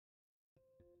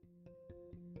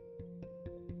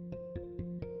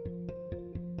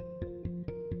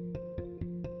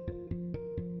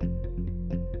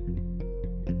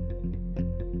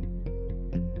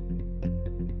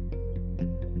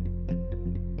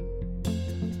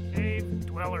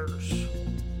dwellers,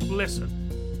 listen,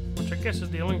 which I guess is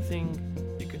the only thing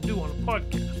you can do on a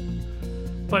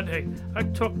podcast. But hey, I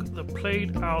took the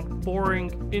played out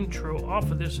boring intro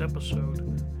off of this episode,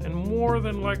 and more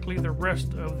than likely the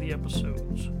rest of the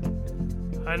episodes.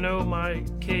 I know my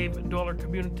cave dweller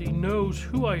community knows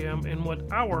who I am and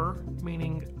what our,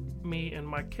 meaning me and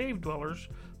my cave dwellers,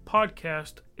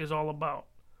 podcast is all about.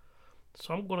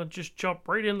 So I'm going to just jump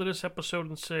right into this episode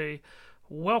and say,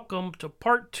 welcome to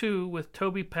part 2 with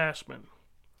Toby Pasman.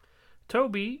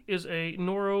 Toby is a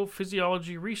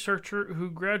neurophysiology researcher who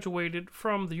graduated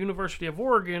from the University of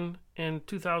Oregon in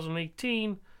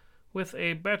 2018 with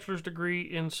a bachelor's degree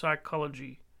in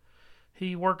psychology.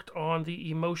 He worked on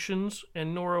the Emotions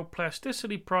and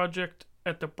Neuroplasticity Project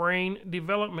at the Brain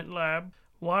Development Lab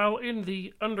while in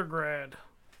the undergrad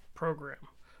program,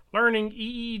 learning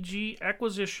EEG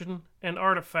acquisition and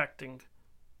artifacting.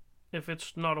 If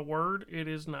it's not a word, it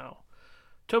is now.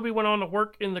 Toby went on to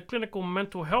work in the clinical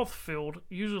mental health field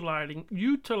utilizing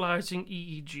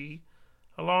EEG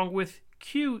along with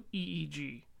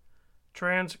QEEG,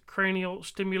 transcranial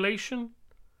stimulation,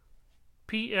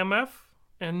 PMF,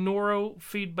 and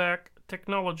neurofeedback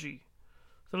technology,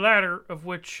 the latter of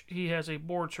which he has a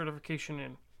board certification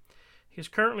in. He is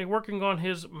currently working on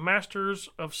his Master's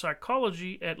of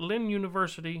Psychology at Lynn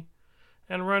University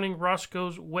and running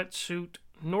Roscoe's Wetsuit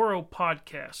Neuro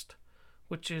Podcast,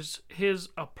 which is his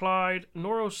applied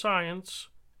neuroscience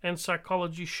and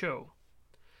psychology show.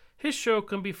 His show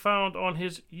can be found on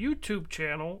his YouTube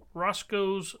channel,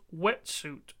 Roscoe's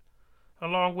Wetsuit,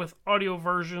 along with audio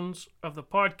versions of the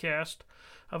podcast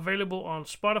available on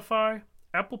Spotify,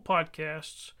 Apple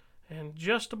Podcasts, and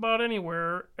just about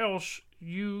anywhere else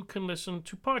you can listen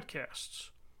to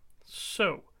podcasts.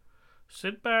 So,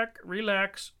 sit back,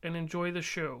 relax, and enjoy the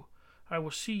show. I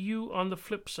will see you on the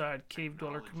flip side, Cave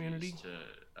Dweller community.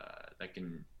 That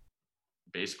can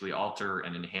basically alter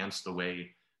and enhance the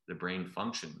way the brain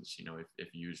functions,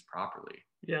 if used properly.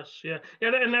 Yes, yeah.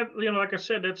 And that, like I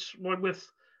said, that's what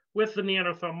with the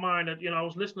Neanderthal mind, I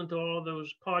was listening to all of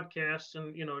those podcasts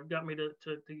and, it got me to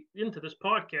into this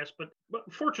podcast, but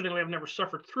fortunately I've never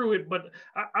suffered through it, but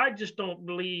I just don't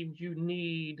believe you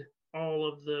need all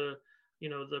of the,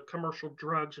 the commercial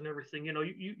drugs and everything.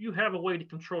 You have a way to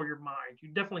control your mind.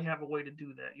 You definitely have a way to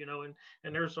do that,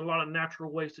 and there's a lot of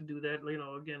natural ways to do that,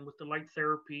 again, with the light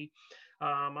therapy.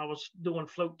 I was doing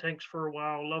float tanks for a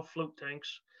while, love float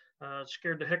tanks,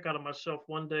 scared the heck out of myself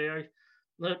one day.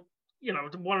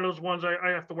 One of those ones I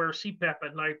have to wear a CPAP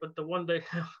at night, but the one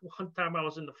time I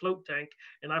was in the float tank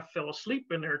and I fell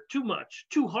asleep in there too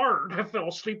hard. I fell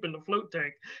asleep in the float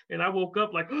tank and I woke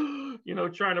up like,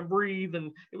 trying to breathe,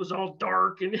 and it was all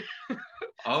dark and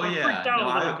oh I yeah, freaked out a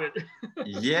little bit.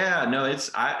 Yeah, no,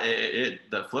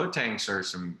 the float tanks are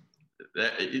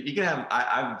you can have,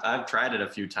 I've tried it a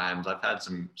few times. I've had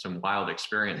some wild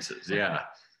experiences. Yeah.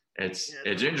 It's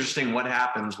interesting what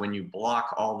happens when you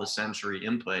block all the sensory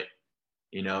input,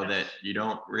 that you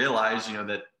don't realize,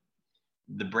 that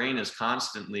the brain is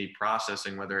constantly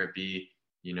processing, whether it be,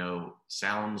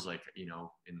 sounds like, in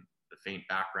the faint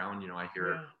background, I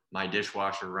hear my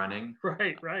dishwasher running.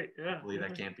 Right. Yeah. Hopefully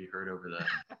that can't be heard over the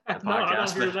podcast. No, I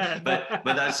don't hear that. but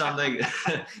that's something,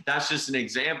 that's just an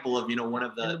example of, one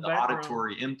of the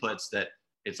auditory inputs that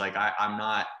it's like, I'm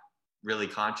not really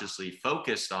consciously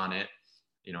focused on it.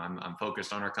 I'm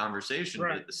focused on our conversation,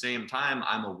 right. But at the same time,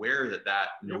 I'm aware that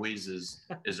noise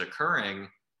is occurring.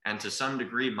 And to some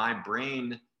degree, my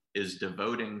brain is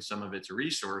devoting some of its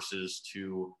resources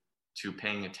to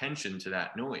paying attention to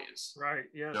that noise. Right.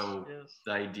 Yes. So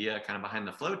the idea kind of behind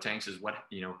the float tanks is what,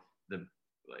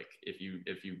 if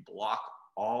you block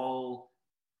all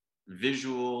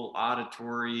visual,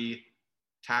 auditory,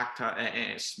 tactile,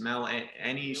 smell,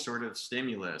 any sort of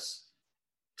stimulus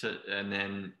and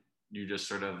then you just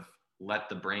sort of let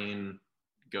the brain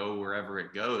go wherever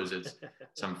it goes. It's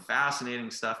some fascinating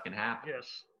stuff can happen.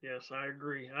 Yes, I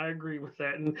agree with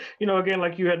that. And, again,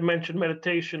 like you had mentioned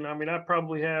meditation, I mean, I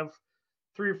probably have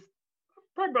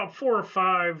about 4 or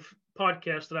 5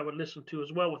 podcasts that I would listen to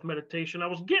as well with meditation. I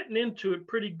was getting into it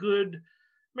pretty good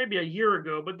maybe a year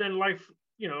ago, but then life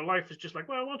is just like,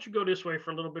 well, why don't you go this way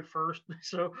for a little bit first?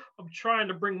 So I'm trying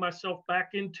to bring myself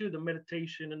back into the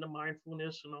meditation and the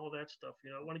mindfulness and all that stuff.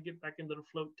 I want to get back into the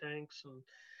float tanks, and,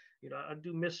 I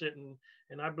do miss it.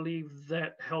 And I believe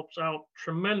that helps out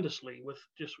tremendously with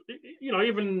just,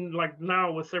 even like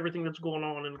now with everything that's going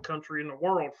on in the country and the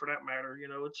world for that matter,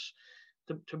 it's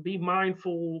to be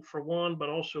mindful for one, but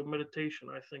also meditation,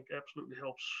 I think absolutely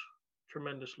helps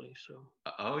tremendously. So.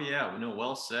 Oh yeah. No,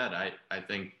 well said. I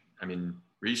think,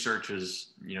 research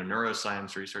is,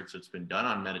 neuroscience research that's been done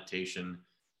on meditation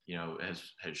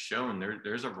has shown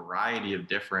there's a variety of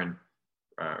different,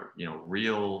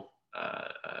 real,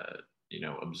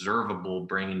 observable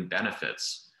brain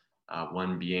benefits.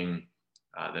 One being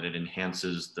that it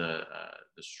enhances the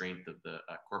strength of the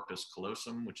corpus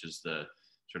callosum, which is the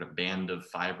sort of band of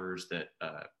fibers that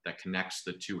connects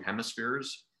the two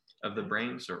hemispheres of the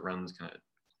brain. So it runs kind of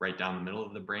right down the middle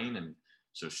of the brain. And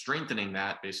so strengthening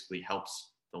that basically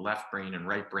helps the left brain and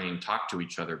right brain talk to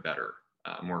each other better,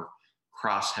 more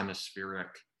cross-hemispheric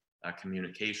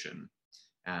communication.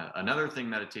 Another thing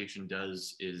meditation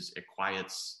does is it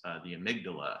quiets the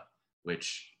amygdala,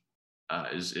 which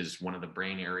is one of the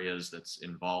brain areas that's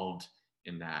involved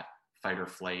in that fight or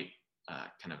flight,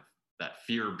 kind of that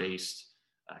fear-based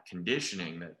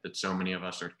conditioning that so many of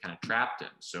us are kind of trapped in.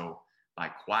 So by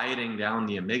quieting down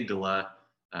the amygdala,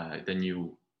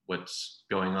 then what's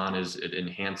going on is it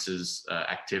enhances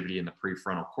activity in the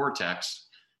prefrontal cortex,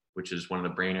 which is one of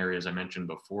the brain areas I mentioned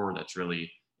before that's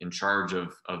really in charge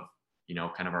of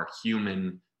kind of our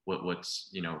human, what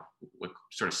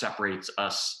sort of separates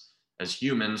us as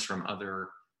humans from other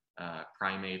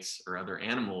primates or other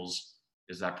animals,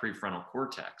 is that prefrontal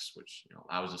cortex, which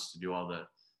allows us to do all the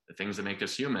things that make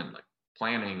us human, like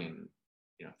planning and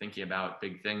thinking about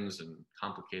big things and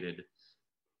complicated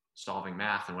solving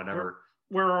math and whatever.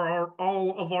 Where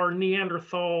all of our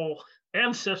Neanderthal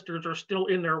ancestors are still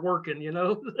in there working,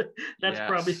 that's yes.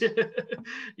 probably,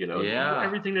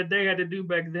 everything that they had to do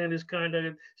back then is kind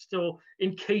of still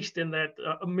encased in that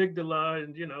amygdala,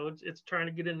 and it's trying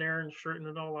to get in there and straighten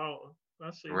it all out.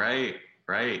 I see. Right.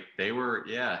 They were,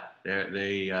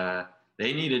 they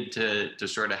needed to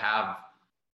sort of have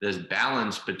this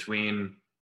balance between,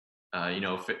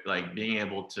 like being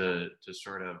able to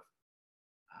sort of,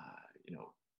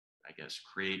 I guess,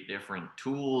 create different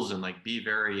tools and like be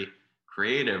very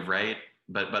creative, right?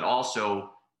 But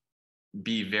also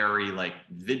be very like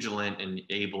vigilant and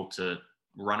able to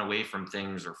run away from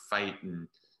things or fight and,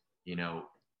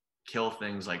 kill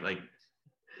things. Like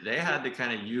they had to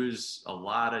kind of use a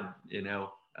lot of,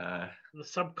 the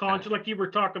subconscious, like you were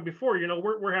talking before,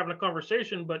 we're having a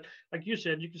conversation, but like you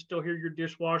said, you can still hear your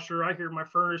dishwasher. I hear my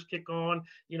furnace kick on.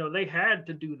 They had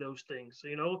to do those things.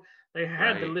 They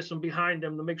had to listen behind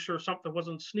them to make sure something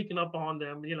wasn't sneaking up on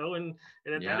them. And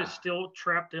that is still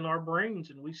trapped in our brains,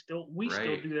 and we still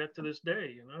do that to this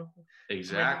day.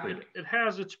 Exactly. It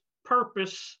has its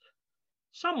purpose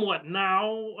somewhat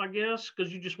now, I guess,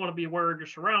 because you just want to be aware of your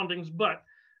surroundings, but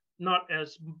not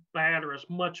as bad or as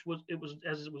much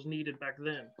as it was needed back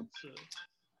then. So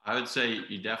I would say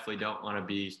you definitely don't want to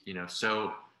be,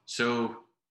 so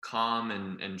calm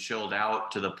and chilled out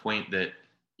to the point that,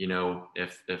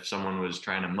 if someone was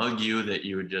trying to mug you, that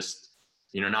you would just,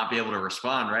 not be able to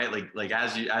respond, right? Like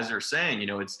as you're saying, it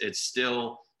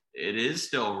is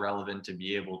still relevant to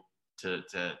be able to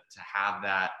have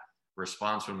that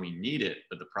response when we need it.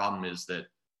 But the problem is that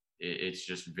it's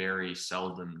just very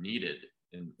seldom needed.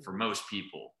 And for most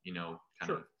people,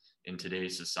 kind of in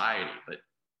today's society, but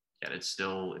yet it's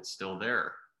still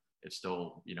there. It's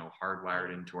still,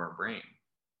 hardwired into our brain.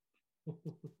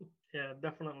 Yeah,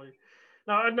 definitely.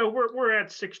 Now I know we're at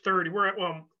 6:30. We're at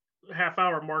half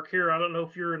hour mark here. I don't know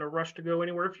if you're in a rush to go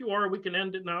anywhere. If you are, we can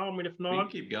end it now. I mean, if not, we can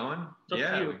keep going.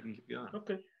 Yeah, we can keep going.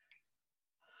 Okay.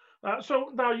 So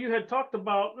now you had talked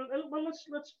about, well, let's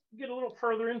get a little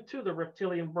further into the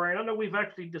reptilian brain. I know we've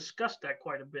actually discussed that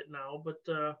quite a bit now, but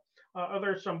are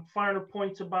there some finer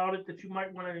points about it that you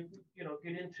might want to,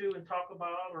 get into and talk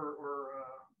about or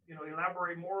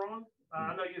elaborate more on?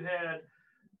 I know you had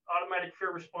automatic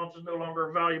fear response is no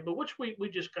longer valuable, which we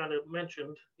just kind of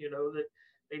mentioned, that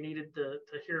they needed to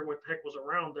hear what the heck was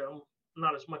around them,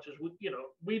 not as much as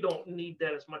we don't need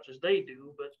that as much as they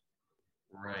do, but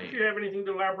right. If you have anything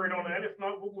to elaborate on that, if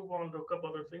not, we'll move on to a couple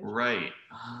other things. Right.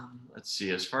 Let's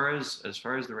see. As far as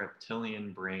the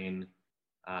reptilian brain,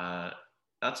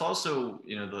 that's also,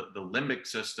 the limbic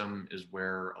system is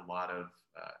where a lot of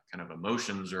kind of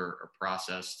emotions are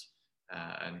processed,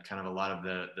 and kind of a lot of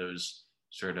those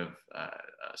sort of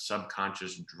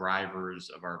subconscious drivers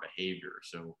of our behavior.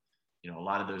 So, a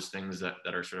lot of those things that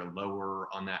are sort of lower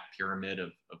on that pyramid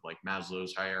of like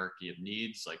Maslow's hierarchy of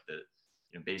needs, like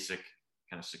the basic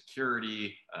kind of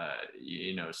security,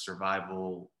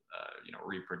 survival,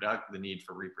 the need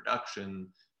for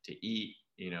reproduction, to eat,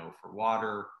 for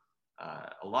water.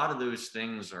 A lot of those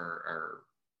things are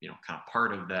kind of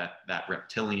part of that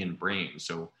reptilian brain.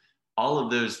 So all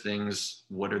of those things,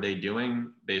 what are they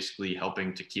doing? Basically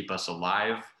helping to keep us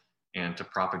alive and to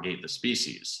propagate the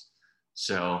species.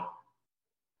 So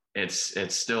it's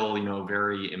still,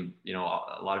 very,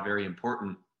 a lot of very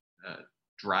important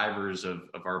drivers of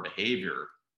our behavior,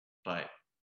 but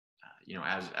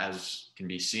as can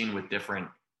be seen with different,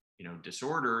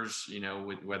 disorders,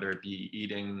 with whether it be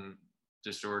eating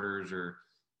disorders or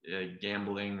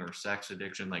gambling or sex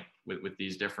addiction, like with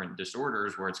these different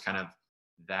disorders where it's kind of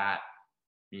that,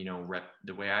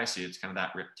 the way I see it, it's kind of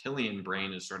that reptilian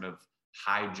brain is sort of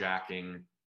hijacking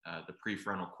the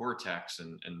prefrontal cortex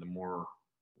and the more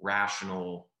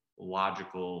rational,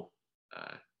 logical,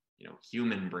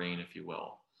 human brain, if you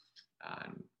will.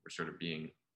 And we're sort of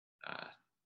being,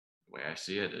 the way I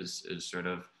see it is sort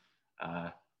of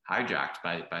hijacked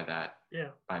by that,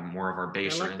 by more of our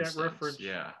baser instincts. That reference.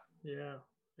 Yeah,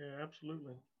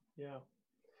 absolutely. Yeah.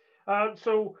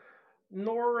 So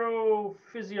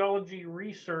neurophysiology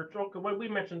research. Okay, well, we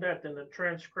mentioned that then, the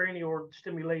transcranial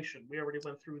stimulation. We already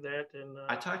went through that, and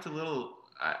I talked a little.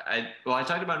 I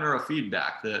talked about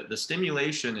neurofeedback. The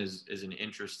stimulation is an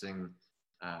interesting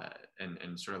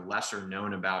and sort of lesser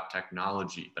known about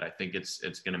technology, but I think it's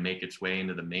going to make its way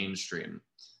into the mainstream.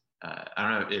 I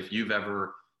don't know if you've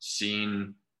ever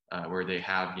seen where they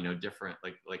have different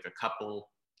like a couple.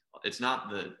 It's not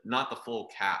the full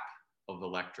cap of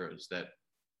electrodes that,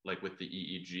 like with the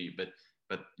EEG, but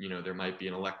there might be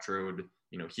an electrode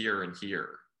here and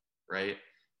here, right?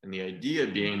 And the idea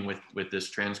being with this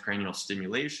transcranial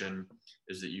stimulation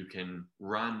is that you can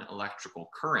run electrical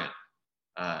current,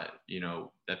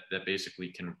 that basically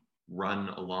can run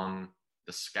along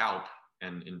the scalp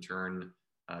and in turn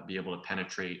be able to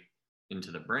penetrate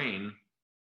into the brain.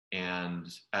 And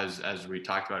as we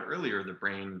talked about earlier, the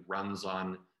brain runs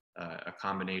on a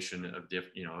combination of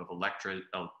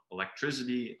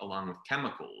electricity along with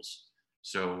chemicals.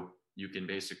 So you can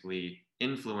basically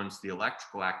influence the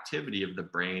electrical activity of the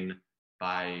brain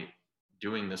by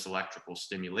doing this electrical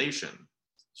stimulation.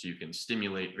 So you can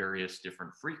stimulate various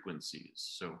different frequencies.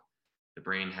 So the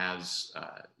brain has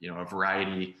a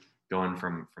variety going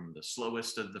from the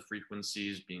slowest of the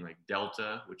frequencies being like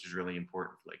delta, which is really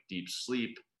important for like deep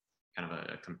sleep, kind of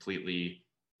a completely,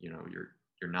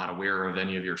 you're not aware of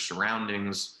any of your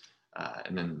surroundings.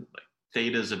 And then like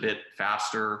theta is a bit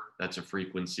faster. That's a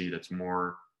frequency that's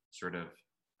more sort of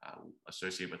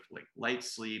associated with like light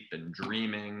sleep and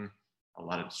dreaming, a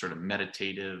lot of sort of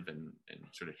meditative and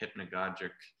sort of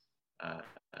hypnagogic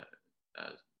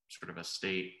sort of a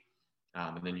state.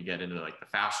 And then you get into like the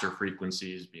faster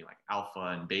frequencies being like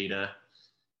alpha and beta,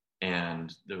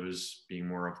 and those being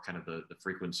more of kind of the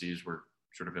frequencies we're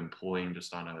sort of employing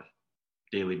just on a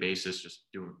daily basis, just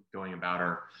going about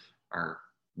our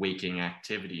waking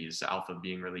activities. Alpha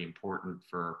being really important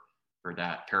for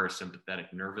that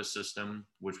parasympathetic nervous system,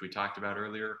 which we talked about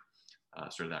earlier,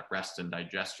 sort of that rest and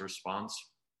digest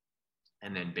response.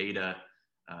 And then beta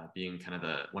being kind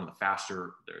of one of the fastest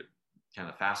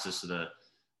of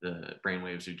the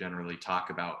brainwaves we generally talk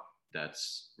about.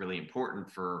 That's really important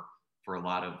for a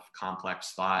lot of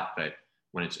complex thought, but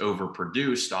when it's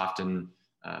overproduced, often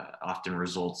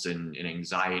results in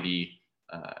anxiety,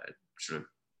 sort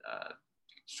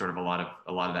of a lot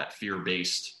of that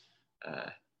fear-based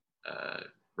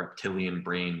reptilian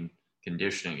brain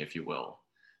conditioning, if you will.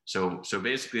 So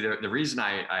basically, the reason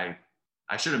I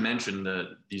should have mentioned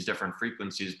these different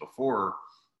frequencies before,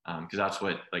 because that's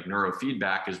what like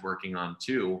neurofeedback is working on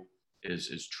too,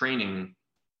 is training.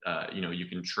 You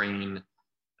can train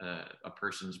a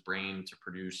person's brain to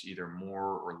produce either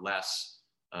more or less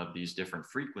of these different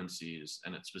frequencies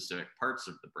and at specific parts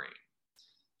of the brain.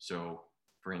 So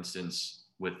for instance,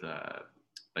 with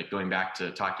like going back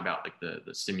to talking about like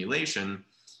the stimulation,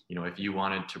 if you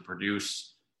wanted to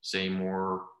produce, say,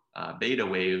 more beta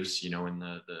waves, in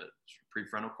the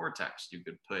prefrontal cortex, you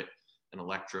could put an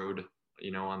electrode,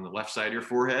 on the left side of your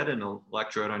forehead and an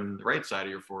electrode on the right side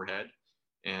of your forehead,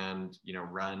 and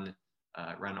run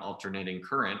alternating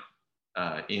current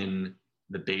in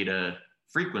the beta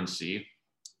frequency,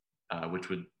 which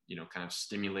would kind of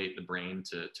stimulate the brain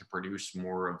to produce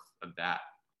more of that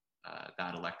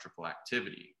electrical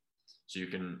activity. So you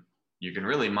can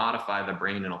really modify the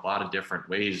brain in a lot of different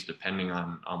ways depending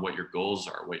on what your goals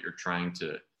are, what you're trying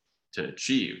to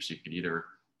achieve. So you could either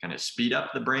kind of speed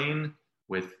up the brain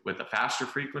with a faster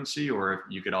frequency, or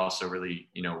you could also really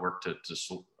work to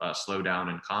slow down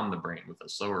and calm the brain with a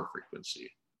slower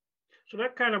frequency. So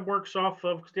that kind of works off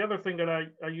of, because the other thing that I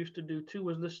used to do too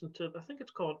was listen to, I think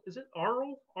it's called, is it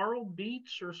aural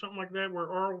beats or something like that,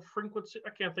 where aural frequency, I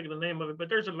can't think of the name of it, but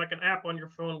there's like an app on your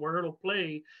phone where it'll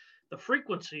play the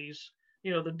frequencies,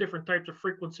 the different types of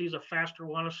frequencies, a faster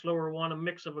one, a slower one, a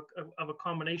mix of a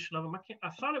combination of them. I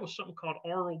thought it was something called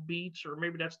aural beats, or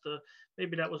maybe that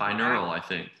was binaural, I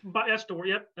think. But that's the word.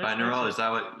 Yep. Binaural, is that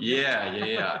what?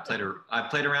 Yeah. I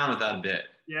played around with that a bit.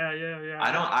 Yeah.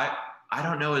 I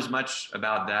don't know as much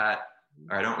about that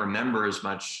or I don't remember as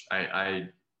much. I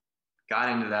got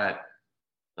into that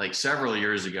like several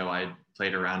years ago. I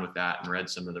played around with that and read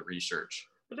some of the research.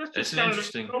 But that's It's just an kind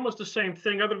interesting, of almost the same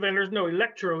thing, other than there's no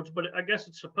electrodes, but I guess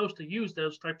it's supposed to use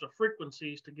those types of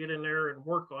frequencies to get in there and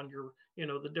work on your,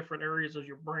 the different areas of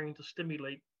your brain to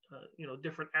stimulate,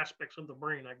 different aspects of the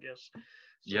brain, I guess. So,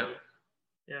 yep.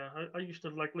 yeah, I used to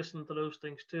like listening to those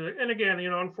things too. And again,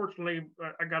 unfortunately,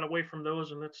 I got away from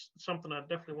those, and that's something I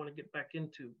definitely want to get back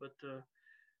into. But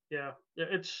yeah,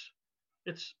 it's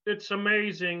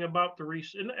amazing about the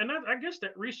research, and I guess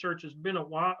that research has been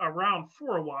around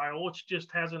for a while. It's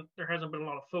just there hasn't been a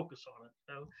lot of focus on it.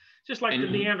 Just like the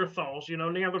Neanderthals.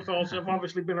 Neanderthals have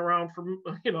obviously been around for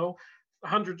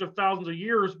hundreds of thousands of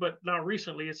years, but now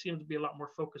recently it seems to be a lot more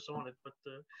focus on it. But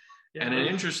yeah, and an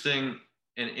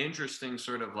interesting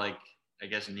sort of like, I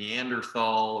guess,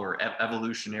 Neanderthal or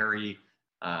evolutionary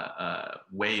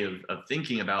way of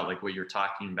thinking about like what you're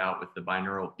talking about with the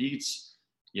binaural beats.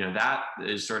 That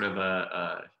is sort of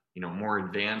a more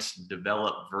advanced,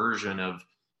 developed version of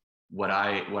what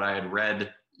I had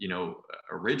read.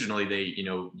 Originally they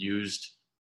used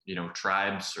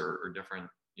tribes or different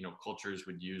cultures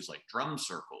would use like drum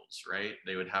circles, right?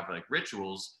 They would have like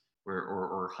rituals where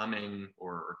or humming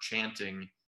or chanting.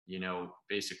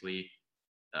 Basically,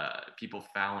 people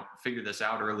figured this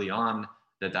out early on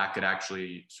that could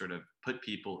actually sort of put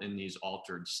people in these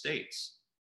altered states.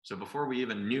 So before we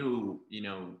even knew,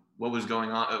 what was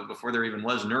going on, before there even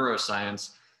was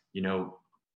neuroscience,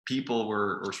 people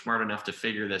were smart enough to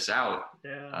figure this out.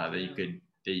 That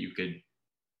you could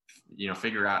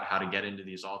figure out how to get into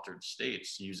these altered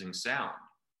states using sound.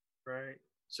 Right.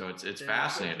 So it's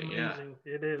fascinating. Yeah.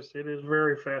 It is. It is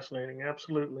very fascinating.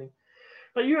 Absolutely.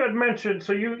 But you had mentioned,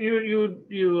 so you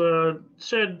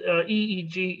said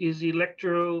EEG is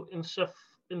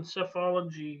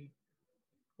electroencephalography.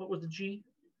 What was the G?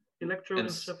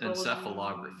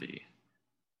 Encephalography.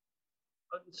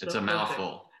 It's a mouthful.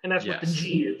 Okay. And that's what the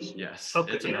G is. Yes.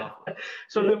 Okay. It's a mouthful.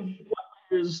 So then what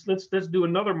is, let's do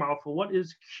another mouthful. What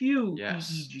is QEEG?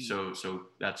 Yes. So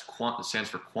that's stands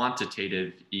for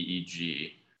quantitative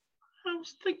EEG. I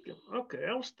was thinking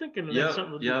it had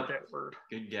something to do with that word.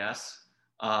 Good guess.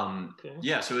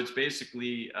 Yeah, so it's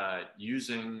basically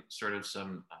using sort of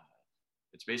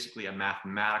it's basically a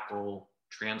mathematical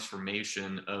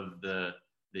transformation of the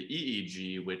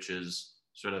EEG, which is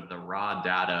sort of the raw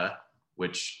data,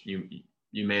 which you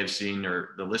may have seen,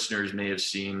 or the listeners may have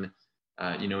seen.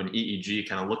 An EEG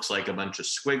kind of looks like a bunch of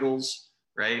squiggles,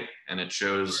 right? And it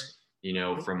shows,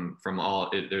 from all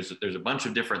there's a bunch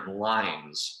of different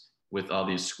lines with all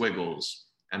these squiggles,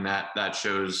 and that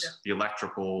shows the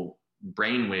electrical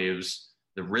brain waves,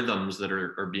 the rhythms that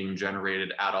are being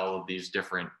generated at all of these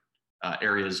different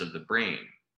areas of the brain.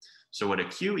 So what a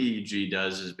QEEG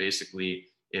does is basically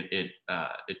it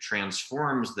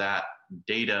transforms that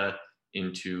data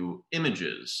into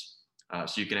images.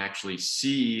 So you can actually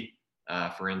see,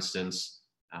 for instance,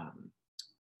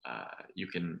 you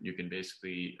can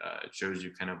basically, it shows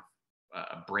you kind of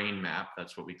a brain map.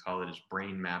 That's what we call it, is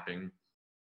brain mapping.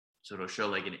 So it'll show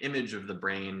like an image of the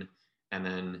brain, and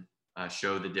then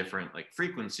show the different like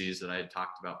frequencies that I had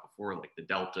talked about before, like the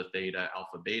delta, theta,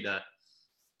 alpha, beta.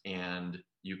 And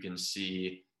you can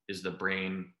see, is the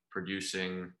brain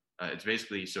producing, it's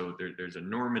basically, so there's a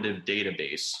normative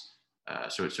database.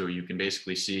 So you can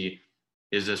basically see,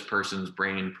 is this person's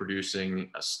brain producing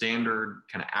a standard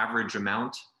kind of average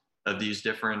amount of these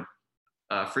different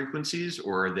frequencies,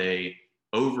 or are they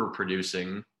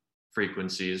overproducing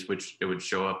frequencies, which it would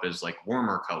show up as like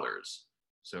warmer colors.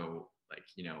 So like,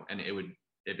 and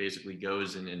it basically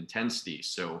goes in intensity.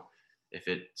 So if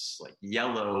it's like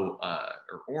yellow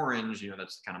or orange,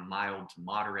 that's kind of mild to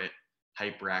moderate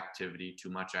hyperactivity, too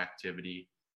much activity,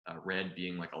 red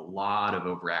being like a lot of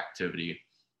overactivity.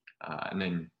 And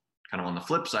then kind of on the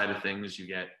flip side of things, you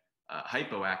get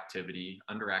hypoactivity,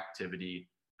 underactivity,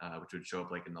 which would show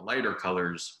up like in the lighter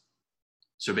colors.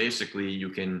 So basically you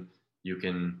can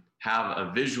have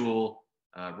a visual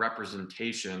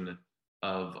representation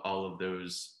of all of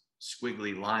those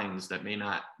squiggly lines that may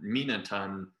not mean a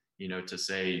ton, to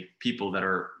say people that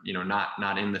are,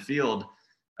 not in the field.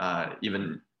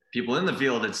 Even people in the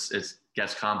field, it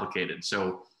gets complicated.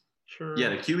 So sure. Yeah,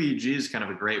 the QEEG is kind of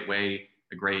a great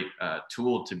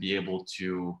tool to be able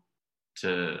to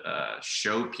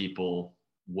show people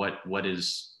what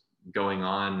is going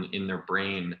on in their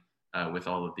brain with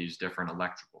all of these different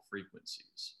electrical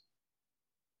frequencies.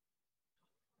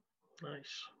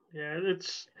 Nice. Yeah,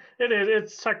 it's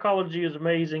psychology is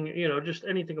amazing. Just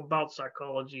anything about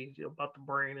psychology, about the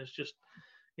brain is just,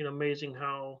 amazing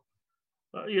how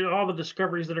all the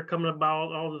discoveries that are coming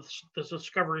about, all the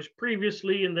discoveries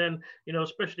previously, and then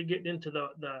especially getting into the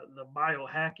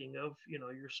biohacking of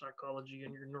your psychology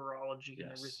and your neurology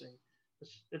and everything.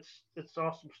 It's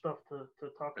awesome stuff to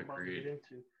talk about and get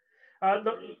into.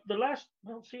 The last,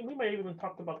 well, see, we may have even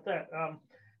talked about that.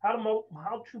 How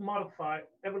to modify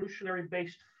evolutionary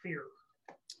based fear.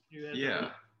 You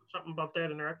had something about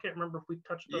that in there. I can't remember if we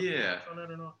touched on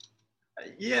that or not.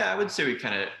 Yeah, I would say we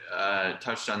kind of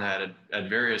touched on that at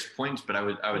various points, but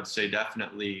I would say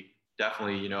definitely,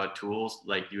 tools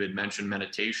like you had mentioned,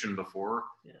 meditation before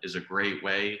is a great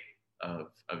way of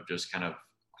just kind of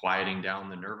quieting down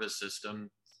the nervous system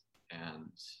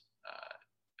and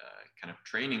kind of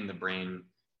training the brain.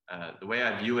 The way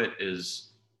I view it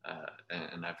is,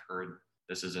 and I've heard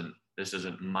this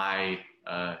isn't my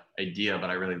idea, but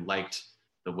I really liked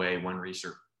the way one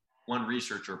researcher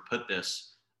put this.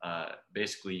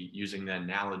 Basically using the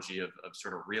analogy of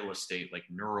sort of real estate, like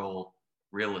neural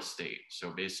real estate.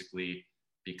 So basically,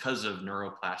 because of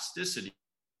neuroplasticity,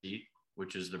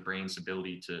 which is the brain's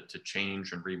ability to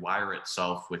change and rewire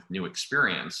itself with new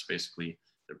experience, basically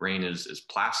the brain is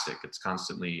plastic. It's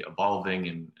constantly evolving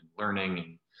and learning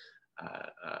and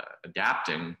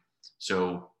adapting.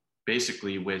 So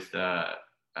basically with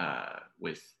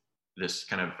this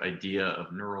kind of idea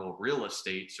of neural real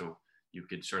estate, so you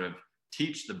could sort of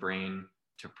teach the brain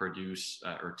to produce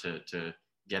or to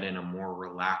get in a more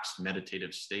relaxed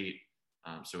meditative state.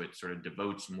 So it sort of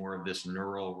devotes more of this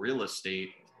neural real estate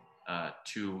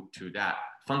to that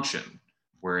function.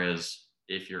 Whereas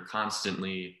if you're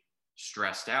constantly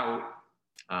stressed out,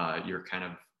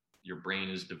 your brain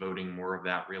is devoting more of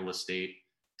that real estate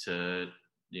to,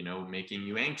 making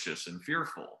you anxious and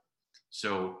fearful.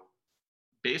 So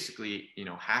basically,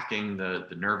 hacking the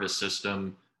nervous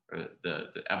system, the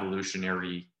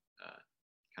evolutionary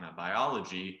kind of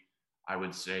biology, I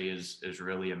would say is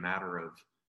really a matter of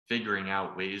figuring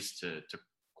out ways to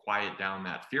quiet down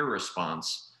that fear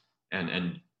response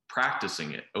and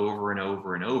practicing it over and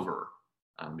over and over,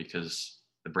 because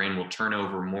the brain will turn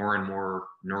over more and more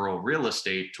neural real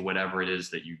estate to whatever it is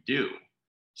that you do.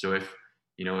 So if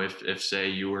say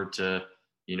you were to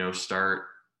start,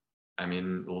 I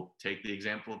mean, we'll take the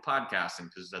example of podcasting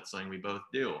because that's something we both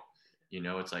do.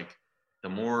 It's like the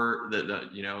more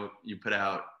you put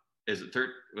out, is it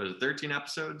 13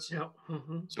 episodes? Yeah.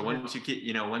 Mm-hmm. So once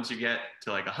you get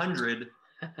to like 100,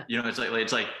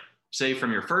 it's like say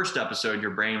from your first episode,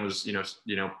 your brain was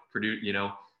produce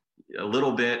a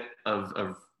little bit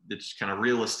of this kind of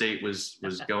real estate was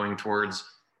going towards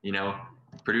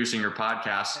producing your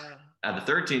podcast. At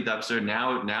the 13th episode,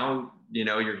 now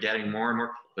you're getting more and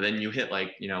more, but then you hit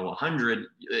 100.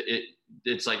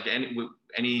 It's like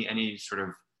any sort of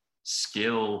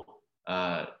skill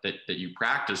that you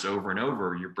practice over and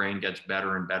over, your brain gets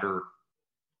better and better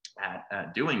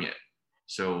at doing it.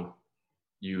 So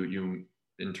you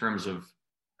in terms of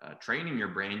training your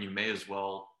brain, you may as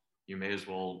well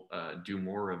do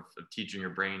more of teaching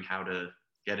your brain how to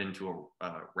get into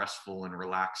a restful and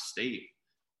relaxed state,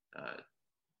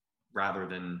 rather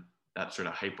than that sort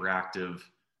of hyperactive,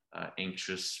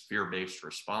 anxious, fear-based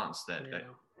response that,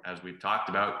 as we've talked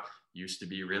about, used to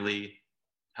be really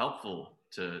helpful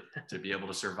to be able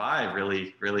to survive.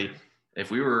 Really,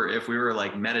 if we were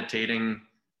like meditating,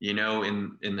 in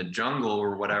the jungle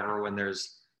or whatever, when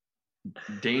there's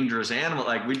dangerous animal,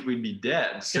 like we'd be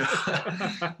dead. So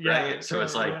right. So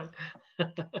it's like,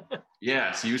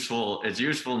 it's useful. It's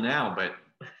useful now, but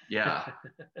yeah.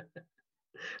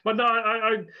 But no,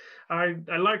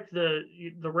 I like the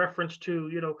reference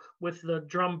to with the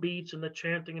drum beats and the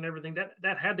chanting and everything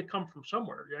that had to come from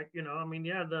somewhere. I mean,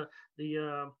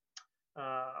 the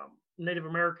Native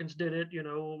Americans did it.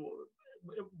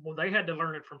 Well, they had to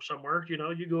learn it from somewhere.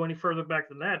 You go any further back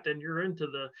than that, then you're into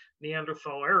the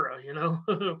Neanderthal era,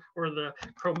 or the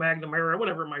Cro-Magnon era,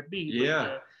 whatever it might be. Yeah.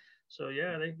 But, so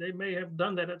they may have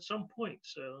done that at some point.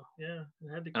 So it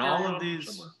had to. And all of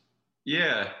these.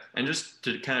 Yeah, and just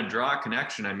to kind of draw a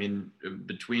connection, I mean,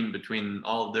 between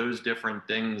all those different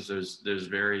things, there's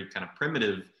very kind of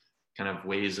primitive kind of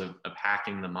ways of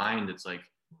hacking the mind. It's like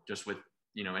just with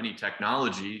any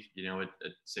technology,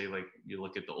 say like you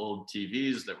look at the old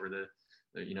TVs that were the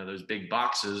those big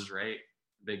boxes, right?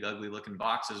 Big ugly looking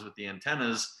boxes with the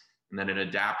antennas, and then it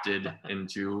adapted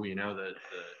into the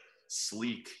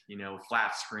sleek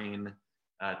flat screen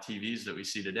TVs that we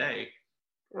see today.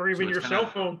 Or even your cell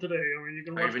phone today. I mean, you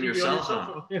can watch TV on your cell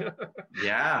phone.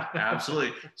 Yeah,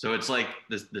 absolutely. So it's like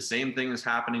the same thing is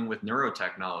happening with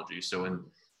neurotechnology. So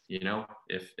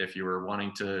if you were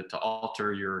wanting to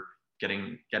alter get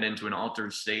into an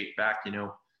altered state back,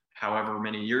 however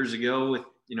many years ago with,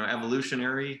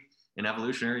 evolutionary, in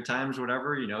evolutionary times,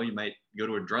 whatever, you might go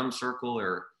to a drum circle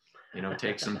or,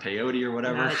 take some peyote or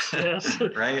whatever. Yes.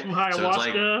 Right. Some So it's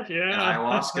like ayahuasca. an Yeah.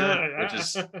 ayahuasca, which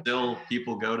is still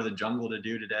people go to the jungle to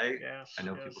do today. Yes. I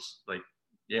know yes. people like,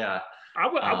 yeah. I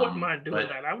wouldn't mind doing but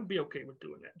that. I would be okay with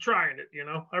doing that, trying it.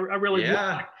 I really would.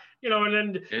 yeah, Like, and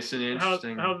then it's an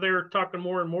interesting. how they're talking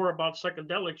more and more about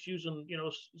psychedelics using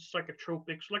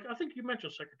psychotropics. Like I think you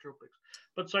mentioned psychotropics,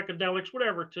 but psychedelics,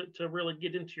 whatever, to really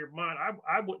get into your mind.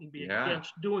 I wouldn't be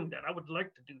against doing that. I would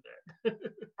like to do that.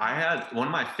 I had one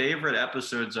of my favorite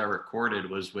episodes I recorded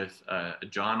was with a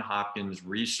John Hopkins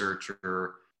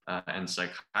researcher and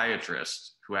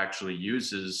psychiatrist who actually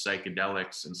uses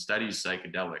psychedelics and studies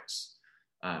psychedelics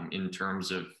in terms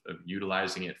of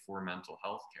utilizing it for mental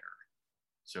health care.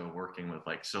 So working with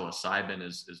like psilocybin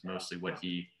is mostly what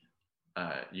he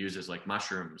uses, like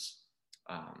mushrooms.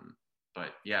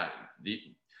 But yeah,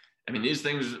 these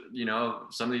things,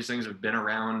 some of these things have been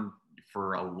around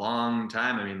for a long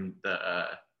time. I mean,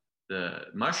 the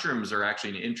mushrooms are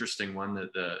actually an interesting one,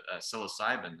 that the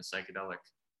psilocybin, the psychedelic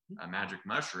magic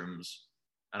mushrooms.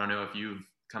 I don't know if you've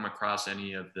come across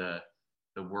any of the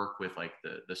work with like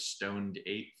the stoned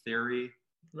ape theory.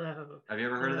 No. Have you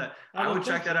ever heard of that? I would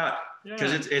check that out,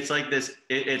 because it's like this.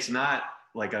 It's not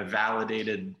like a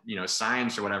validated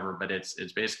science or whatever, but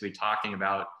it's basically talking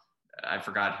about. I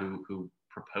forgot who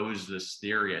proposed this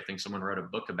theory. I think someone wrote a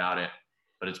book about it,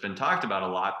 but it's been talked about a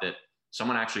lot, that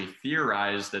someone actually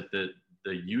theorized that the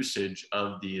usage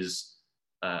of these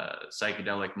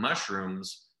psychedelic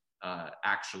mushrooms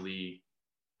actually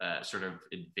sort of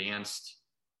advanced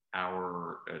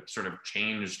sort of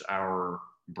changed our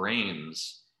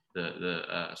brains,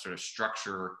 the sort of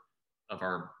structure of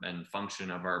our and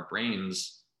function of our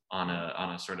brains on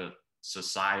a sort of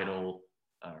societal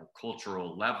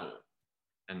cultural level.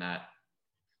 And that,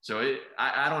 so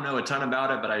I don't know a ton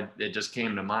about it, but it just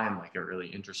came to mind like a really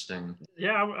interesting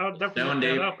I'll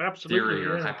definitely look that up. Absolutely. theory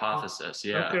or hypothesis.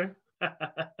 Yeah. Okay.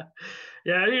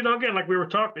 Yeah, again, like we were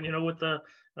talking, with the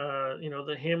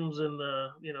the hymns and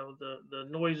the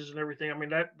noises and everything. I mean,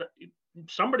 that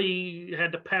somebody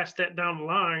had to pass that down the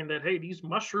line, that hey, these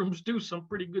mushrooms do some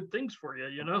pretty good things for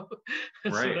you,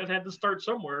 Right. So that had to start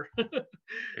somewhere.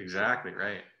 Exactly.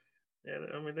 Right. Yeah,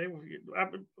 I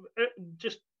mean,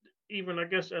 just even, I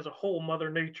guess, as a whole,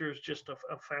 Mother Nature is just a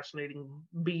fascinating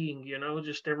being.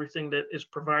 Just everything that is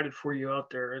provided for you out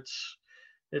there.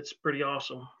 It's pretty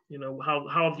awesome.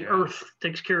 How the earth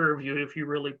takes care of you if you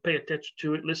really pay attention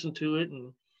to it, listen to it,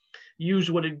 and use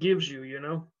what it gives you.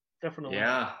 Definitely.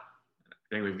 Yeah, I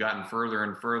think we've gotten further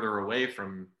and further away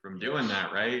from doing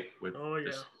that, right? With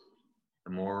the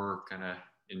more kind of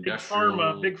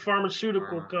industrial, big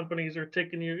pharmaceutical companies are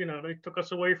taking you. They took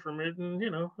us away from it, and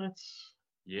that's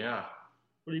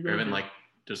What are you even do? like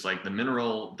just like the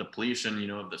mineral depletion,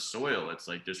 of the soil. It's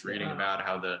like just reading about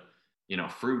how the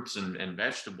fruits and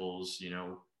vegetables,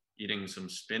 eating some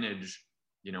spinach,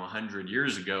 100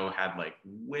 years ago had like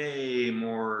way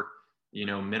more,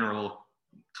 mineral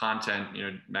content,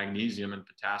 magnesium and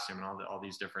potassium and all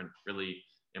these different really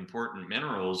important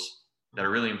minerals that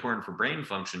are really important for brain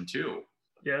function too.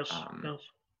 Yes.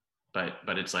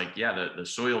 But it's like, the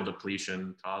soil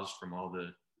depletion caused from all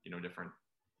the, different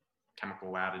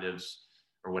chemical additives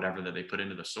or whatever that they put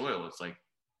into the soil. It's like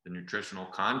the nutritional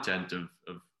content of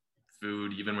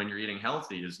food, even when you're eating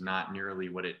healthy, is not nearly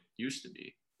what it used to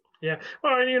be. Yeah.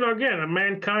 Well, again,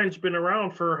 mankind's been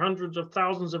around for hundreds of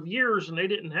thousands of years, and they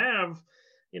didn't have,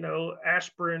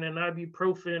 aspirin and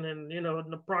ibuprofen and,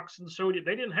 naproxen sodium.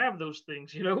 They didn't have those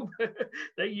things,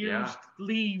 They used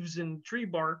leaves and tree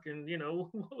bark and,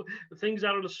 things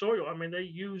out of the soil. I mean, they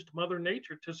used Mother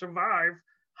Nature to survive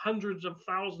hundreds of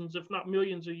thousands, if not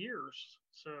millions of years.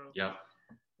 So, I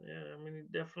mean,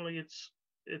 definitely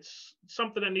it's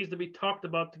something that needs to be talked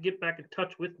about to get back in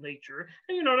touch with nature.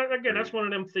 And again, that's one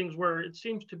of them things where it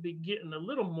seems to be getting a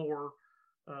little more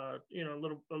a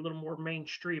little more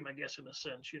mainstream, I guess, in a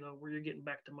sense, where you're getting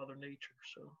back to Mother Nature.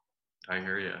 So I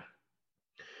hear you.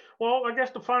 Well, I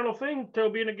guess the final thing,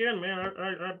 Toby, and again, man,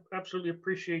 I absolutely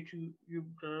appreciate you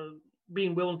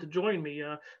being willing to join me.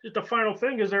 Just the final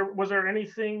thing, was there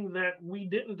anything that we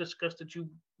didn't discuss that you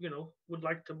would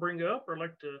like to bring up or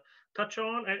like to touch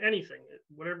on? Anything,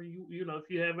 whatever if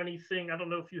you have anything. I don't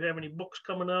know if you have any books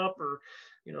coming up or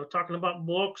talking about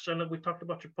books. I know we talked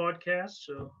about your podcast,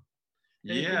 so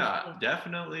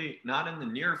definitely not in the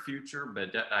near future,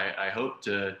 but I hope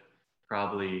to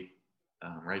probably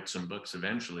write some books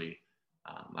eventually.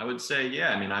 I would say,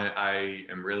 I mean, I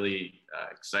am really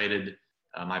excited.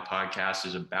 My podcast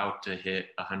is about to hit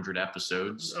 100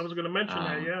 episodes. I was going to mention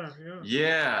that.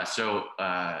 Yeah. So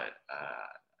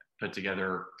put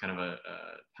together kind of a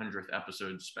 100th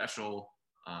episode special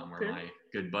where my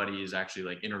good buddy is actually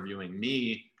like interviewing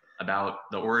me about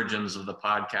the origins of the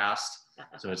podcast.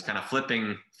 So it's kind of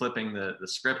flipping the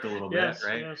script a little bit,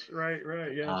 right? Yes, right,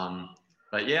 yes.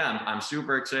 But yeah, I'm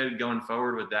super excited going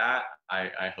forward with that.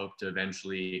 I hope to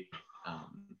eventually,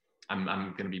 I'm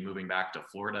going to be moving back to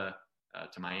Florida,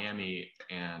 to Miami,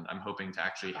 and I'm hoping to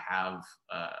actually have,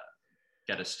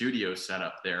 get a studio set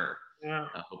up there. Yeah.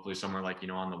 Hopefully somewhere like,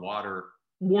 on the water.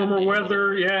 Warmer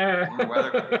weather, warmer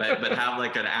weather, but have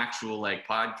like an actual like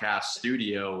podcast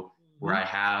studio where I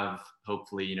have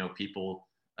hopefully, people,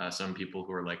 some people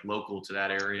who are like local to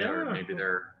that area, or maybe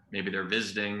they're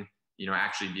visiting,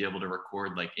 actually be able to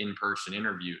record like in-person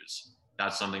interviews.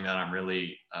 That's something that I'm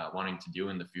really wanting to do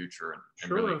in the future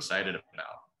and really excited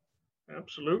about.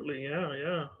 Absolutely,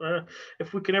 yeah.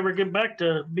 If we can ever get back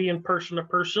to being person to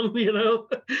person,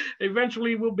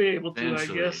 eventually we'll be able to, I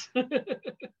guess.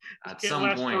 At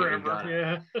some point,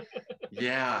 forever.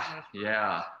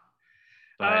 Yeah.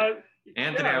 But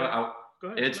Anthony,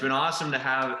 it's been awesome to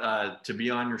have to be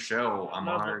on your show. I'm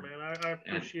honored, man. I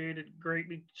appreciate it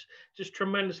greatly, just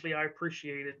tremendously. I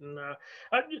appreciate it, and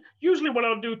usually what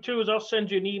I'll do too is I'll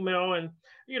send you an email, and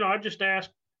I just ask.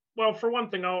 Well, for one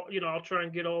thing, I'll try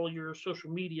and get all your social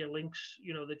media links,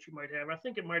 that you might have. I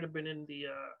think it might have been in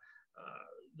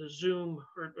the Zoom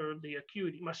or the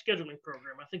Acuity, my scheduling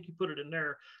program. I think you put it in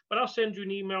there. But I'll send you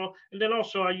an email, and then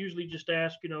also I usually just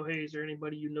ask, hey, is there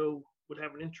anybody would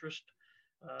have an interest,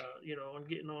 on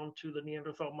getting on to the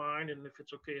Neanderthal Mind, and if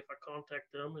it's okay if I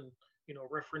contact them and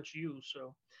reference you.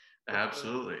 So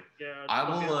absolutely, yeah,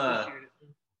 I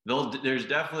will. There's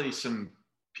definitely some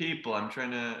people I'm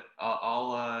trying to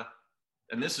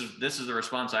and this is the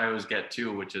response I always get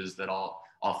too, which is that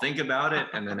I'll think about it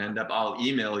and then I'll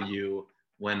email you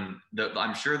when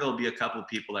I'm sure there'll be a couple of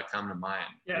people that come to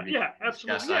mind. Yeah,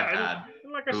 absolutely. And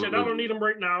like I said, I don't need them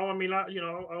right now. I mean, I'll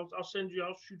shoot you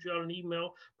out an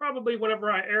email probably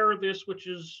whenever I air this, which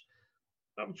is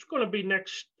it's going to be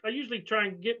next. I usually try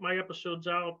and get my episodes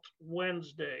out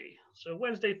Wednesday. So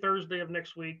Wednesday, Thursday of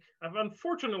next week. I've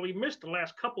unfortunately missed the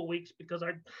last couple weeks because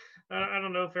I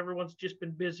don't know if everyone's just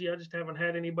been busy. I just haven't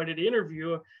had anybody to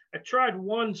interview. I tried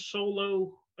one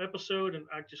solo episode and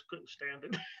I just couldn't stand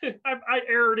it. I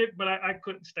aired it, but I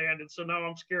couldn't stand it. So now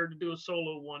I'm scared to do a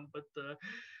solo one. But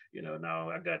now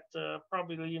I got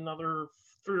probably another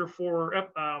 3 or 4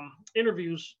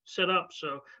 interviews set up.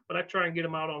 So, but I try and get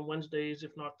them out on Wednesdays,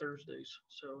 if not Thursdays.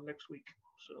 So next week.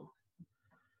 So.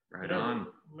 Right on.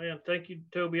 Man, thank you,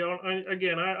 Toby.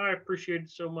 I appreciate it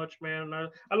so much, man.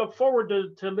 I look forward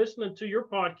to listening to your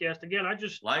podcast. Again,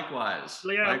 Likewise.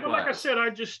 Yeah, but like I said, I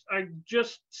just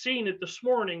seen it this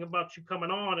morning about you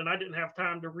coming on, and I didn't have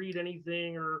time to read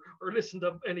anything or listen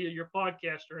to any of your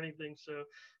podcasts or anything. So,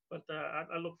 but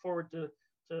I look forward to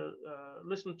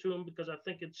listening to them because I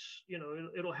think it's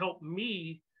it'll help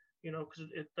me. Because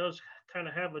it does kind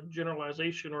of have a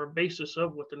generalization or a basis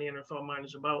of what the Neanderthal mind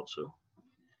is about. So.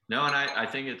 No, and I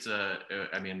think it's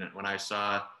when I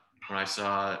saw on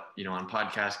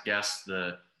podcast guests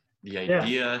the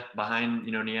idea behind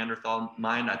Neanderthal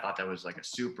Mind, I thought that was like a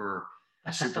super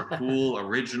cool,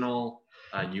 original,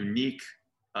 unique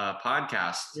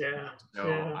podcast. Yeah. So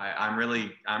yeah. I'm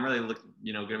really going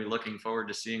to be looking forward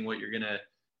to seeing what you're going to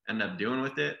end up doing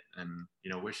with it, and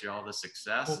wish you all the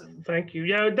success. Well, thank you.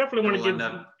 Yeah, I definitely want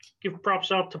to give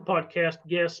props out to podcast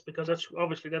guests because that's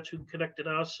who connected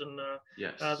us, and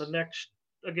yes. The next,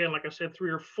 again, like I said, 3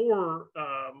 or 4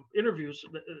 interviews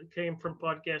that came from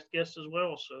podcast guests as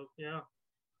well. So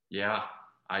yeah,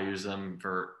 I use them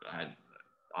for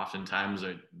oftentimes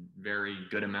a very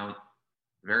good amount,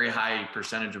 very high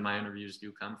percentage of my interviews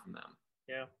do come from them.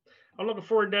 Yeah. I'm looking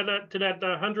forward to that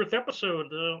 100th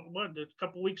episode. A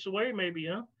couple weeks away, maybe,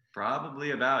 huh?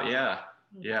 Probably about, yeah.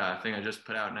 I think I just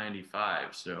put out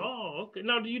 95. So. Oh, okay.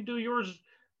 Now, do you do yours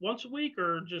once a week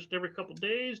or just every couple of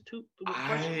days?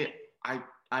 I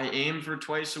aim for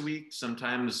twice a week.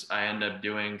 Sometimes I end up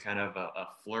doing kind of a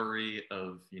flurry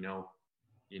of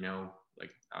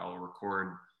like I'll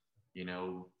record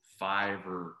 5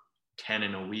 or 10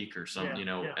 in a week or something,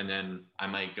 and then I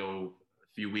might go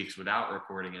few weeks without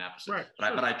recording an episode, right,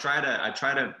 but I try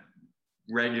to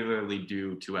regularly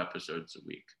do 2 episodes a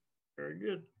week. Very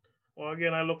good. Well,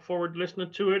 again, I look forward to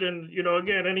listening to it, and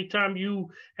again, anytime you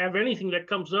have anything that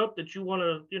comes up that you want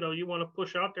to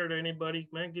push out there to anybody,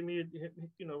 man, give me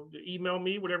email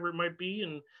me, whatever it might be,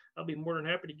 and I'll be more than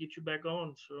happy to get you back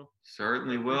on. So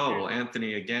certainly will. Well,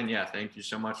 Anthony, again, thank you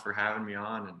so much for having me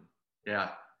on, and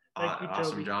thank you,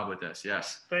 awesome Toby. Job with this.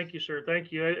 Yes. Thank you, sir.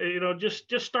 Thank you.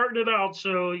 Just starting it out.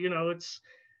 So,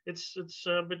 it's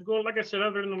been going, like I said,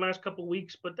 other than the last couple of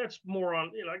weeks, but that's more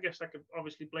on, I guess I could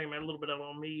obviously blame it a little bit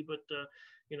on me, but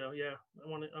yeah, I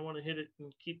want to hit it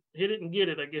and get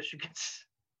it. I guess you could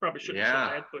probably shouldn't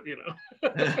have said that,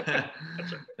 but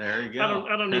that's there you go.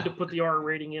 I don't need to put the R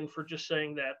rating in for just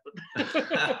saying that, but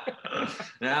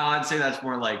now I'd say that's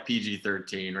more like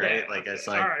PG-13, right? Yeah. Like it's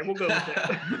like all right, we'll go with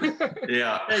that.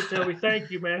 yeah. Hey Toby, thank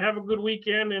you, man. Have a good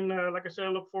weekend, and like I said, I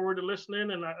look forward to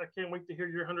listening, and I can't wait to hear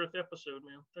your 100th episode,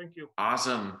 man. Thank you.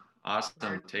 Awesome. All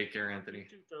right. Take care, Anthony. You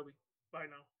too, Toby. Bye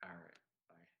now. All right.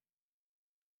 Bye.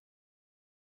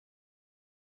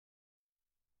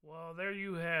 Well, there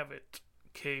you have it,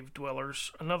 cave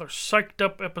dwellers. Another psyched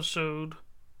up episode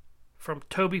from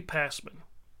Toby Pasman.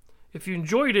 If you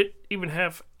enjoyed it even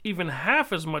half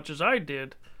as much as I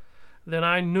did, then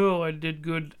I know I did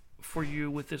good for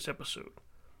you with this episode.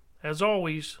 As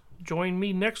always, join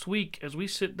me next week as we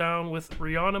sit down with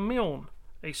Rihanna Milne,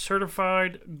 a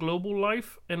certified global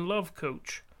life and love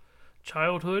coach,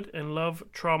 childhood and love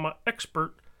trauma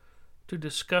expert, to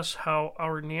discuss how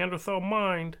our Neanderthal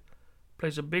mind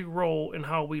plays a big role in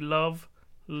how we love,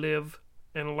 live,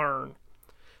 and learn.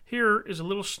 Here is a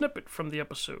little snippet from the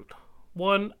episode,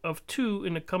 one of 2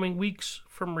 in the coming weeks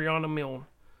from Rihanna Milne.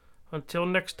 Until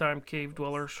next time, cave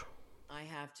dwellers. I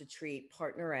have to treat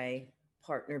partner A,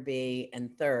 partner B, and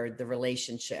third, the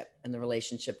relationship and the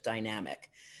relationship dynamic.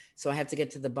 So I have to get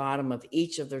to the bottom of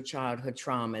each of their childhood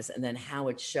traumas and then how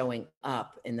it's showing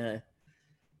up in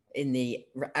the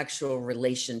actual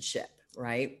relationship,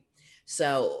 right?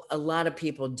 So a lot of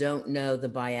people don't know the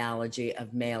biology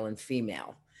of male and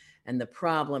female. And the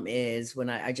problem is when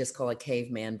I just call it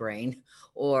caveman brain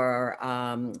or,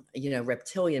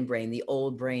 reptilian brain, the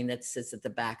old brain that sits at the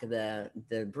back of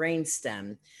the brain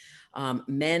stem.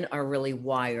 Men are really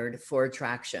wired for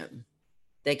attraction.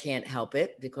 They can't help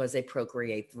it because they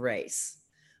procreate the race.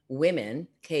 Women,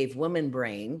 cave woman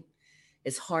brain,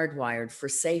 is hardwired for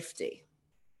safety.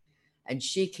 And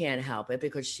she can't help it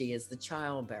because she is the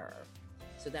child bearer.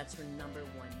 So that's her number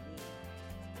one need.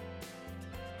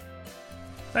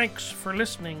 Thanks for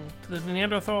listening to the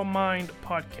Neanderthal Mind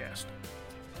podcast.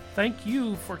 Thank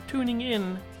you for tuning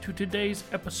in to today's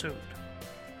episode.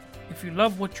 If you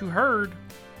love what you heard,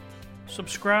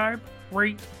 subscribe,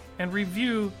 rate, and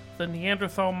review the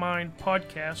Neanderthal Mind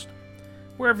podcast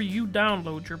wherever you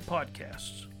download your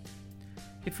podcasts.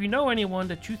 If you know anyone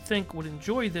that you think would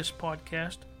enjoy this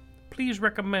podcast, please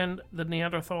recommend the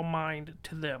Neanderthal Mind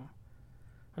to them.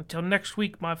 Until next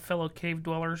week, my fellow cave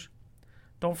dwellers,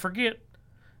 don't forget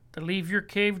to leave your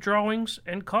cave drawings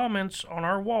and comments on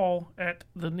our wall at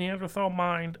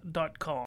theneanderthalmind.com.